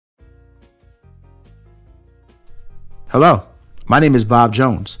Hello, my name is Bob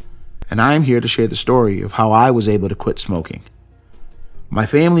Jones, and I am here to share the story of how I was able to quit smoking. My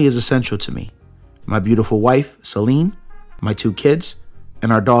family is essential to me. My beautiful wife, Celine, my 2 kids,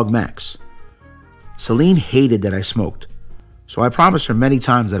 and our dog, Max. Celine hated that I smoked, so I promised her many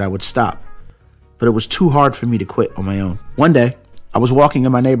times that I would stop, but it was too hard for me to quit on my own. One day, I was walking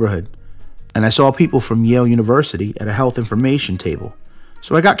in my neighborhood, and I saw people from Yale University at a health information table,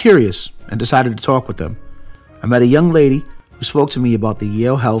 so I got curious and decided to talk with them. I met a young lady who spoke to me about the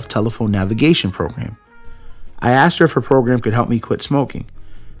Yale Health Telephone Navigation Program. I asked her if her program could help me quit smoking,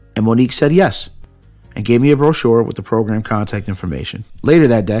 and Monique said yes, and gave me a brochure with the program contact information. Later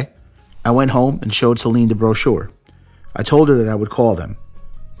that day, I went home and showed Celine the brochure. I told her that I would call them.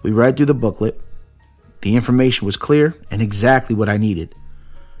 We read through the booklet. The information was clear and exactly what I needed.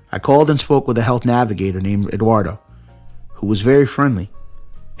 I called and spoke with a health navigator named Eduardo, who was very friendly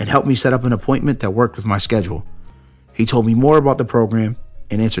and helped me set up an appointment that worked with my schedule. He told me more about the program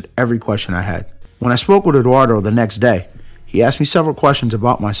and answered every question I had. When I spoke with Eduardo the next day, he asked me several questions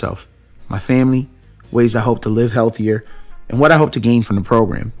about myself, my family, ways I hope to live healthier, and what I hope to gain from the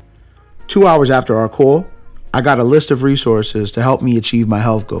program. 2 hours after our call, I got a list of resources to help me achieve my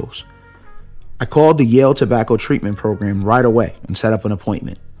health goals. I called the Yale Tobacco Treatment Program right away and set up an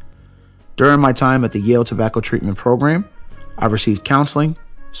appointment. During my time at the Yale Tobacco Treatment Program, I received counseling,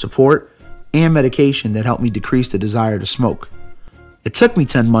 support, and medication that helped me decrease the desire to smoke. It took me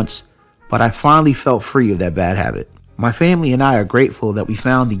 10 months, but I finally felt free of that bad habit. My family and I are grateful that we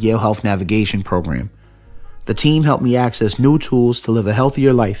found the Yale Health Navigation Program. The team helped me access new tools to live a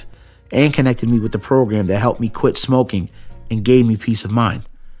healthier life and connected me with the program that helped me quit smoking and gave me peace of mind.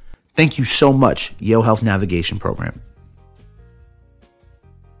 Thank you so much, Yale Health Navigation Program.